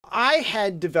I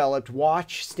had developed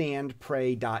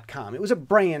watchstandpray.com. It was a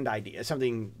brand idea,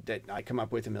 something that I come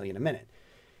up with a million a minute.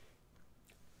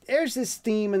 There's this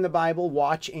theme in the Bible,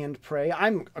 watch and pray.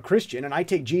 I'm a Christian and I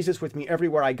take Jesus with me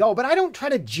everywhere I go, but I don't try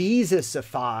to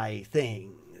Jesusify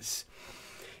things.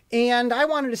 And I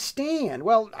wanted to stand.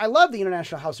 Well, I love the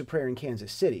International House of Prayer in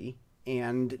Kansas City,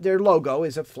 and their logo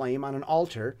is a flame on an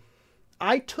altar.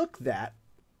 I took that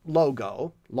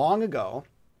logo long ago,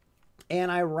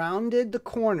 and I rounded the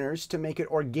corners to make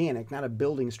it organic, not a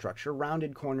building structure.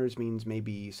 Rounded corners means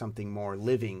maybe something more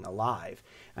living, alive.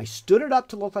 I stood it up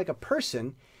to look like a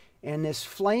person, and this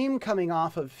flame coming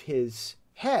off of his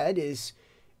head is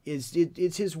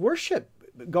his worship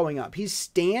going up. He's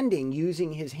standing,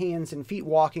 using his hands and feet,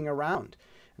 walking around.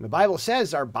 And the Bible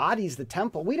says our body's the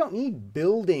temple. We don't need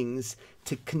buildings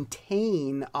to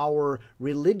contain our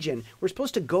religion. We're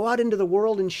supposed to go out into the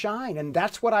world and shine. And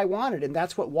that's what I wanted. And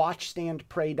that's what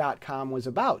watchstandpray.com was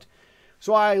about.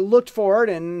 So I looked for it,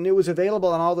 and it was available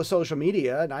on all the social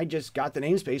media. And I just got the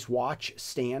namespace Watch,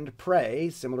 Stand, Pray,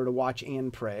 similar to Watch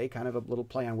and Pray, kind of a little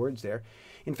play on words there.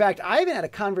 In fact, I even had a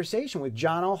conversation with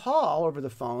John O'Hall over the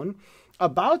phone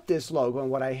about this logo and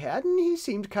what I had, and he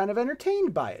seemed kind of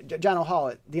entertained by it. John O'Hall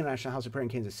at the International House of Prayer in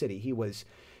Kansas City, he was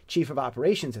chief of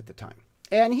operations at the time.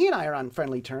 And he and I are on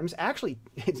friendly terms. Actually,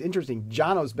 it's interesting,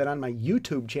 Jono's been on my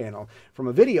YouTube channel from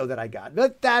a video that I got,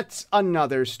 but that's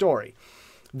another story.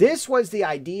 This was the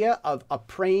idea of a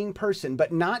praying person,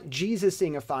 but not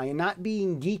Jesus-ingifying, not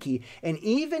being geeky. And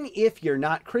even if you're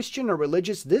not Christian or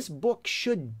religious, this book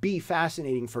should be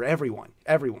fascinating for everyone.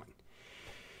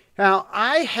 Now,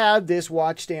 I had this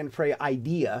Watch, Stand, Pray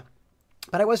idea,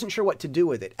 but I wasn't sure what to do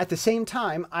with it. At the same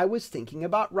time, I was thinking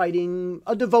about writing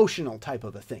a devotional type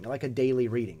of a thing, like a daily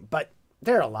reading. But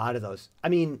there are a lot of those. I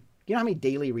mean, you know how many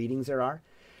daily readings there are?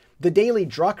 The Daily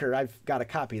Drucker, I've got a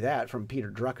copy of that from Peter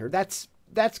Drucker.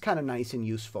 That's kind of nice and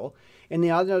useful. And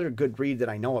the other good read that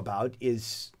I know about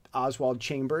is Oswald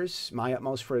Chambers, My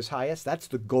Utmost for His Highest. That's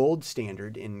the gold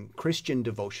standard in Christian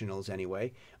devotionals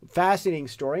anyway. Fascinating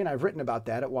story, and I've written about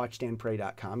that at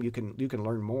watchstandpray.com. You can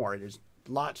learn more. There's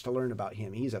lots to learn about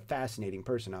him. He's a fascinating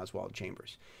person, Oswald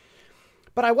Chambers.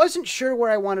 But I wasn't sure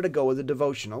where I wanted to go with the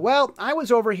devotional. Well, I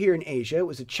was over here in Asia. It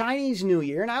was a Chinese New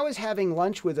Year, and I was having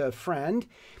lunch with a friend,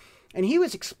 and he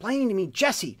was explaining to me,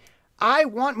 Jesse, I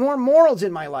want more morals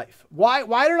in my life. Why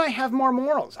don't I have more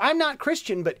morals? I'm not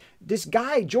Christian, but this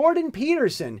guy, Jordan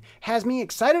Peterson, has me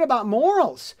excited about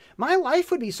morals. My life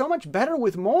would be so much better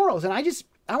with morals, and I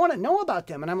want to know about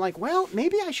them. And I'm like, well,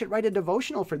 maybe I should write a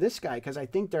devotional for this guy because I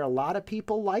think there are a lot of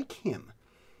people like him.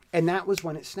 And that was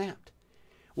when it snapped.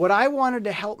 What I wanted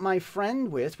to help my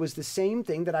friend with was the same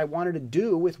thing that I wanted to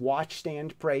do with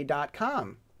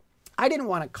watchstandpray.com. I didn't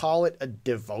want to call it a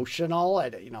devotional.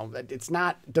 It's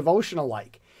not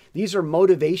devotional-like. These are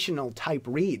motivational type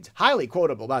reads. Highly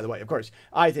quotable, by the way. Of course,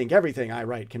 I think everything I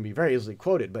write can be very easily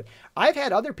quoted, but I've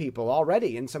had other people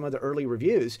already in some of the early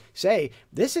reviews say,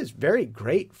 this is very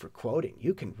great for quoting.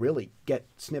 You can really get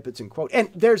snippets and quote.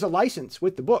 And there's a license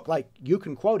with the book. Like, you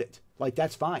can quote it. Like,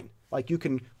 that's fine. Like, you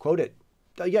can quote it.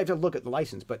 You have to look at the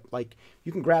license, but like,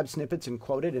 you can grab snippets and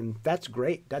quote it, and that's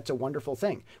great. That's a wonderful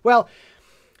thing. Well,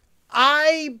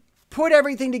 I put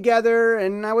everything together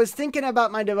and I was thinking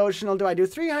about my devotional. Do I do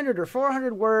 300 or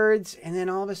 400 words? And then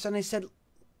all of a sudden I said,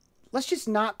 let's just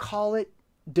not call it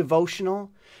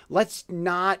devotional. Let's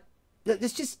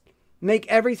just make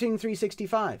everything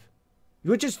 365.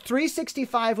 Which is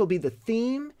 365 will be the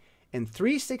theme, and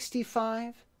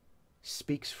 365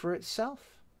 speaks for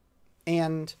itself.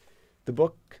 And the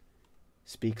book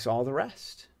speaks all the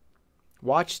rest.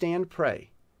 Watch, Stand,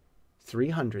 Pray,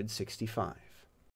 365.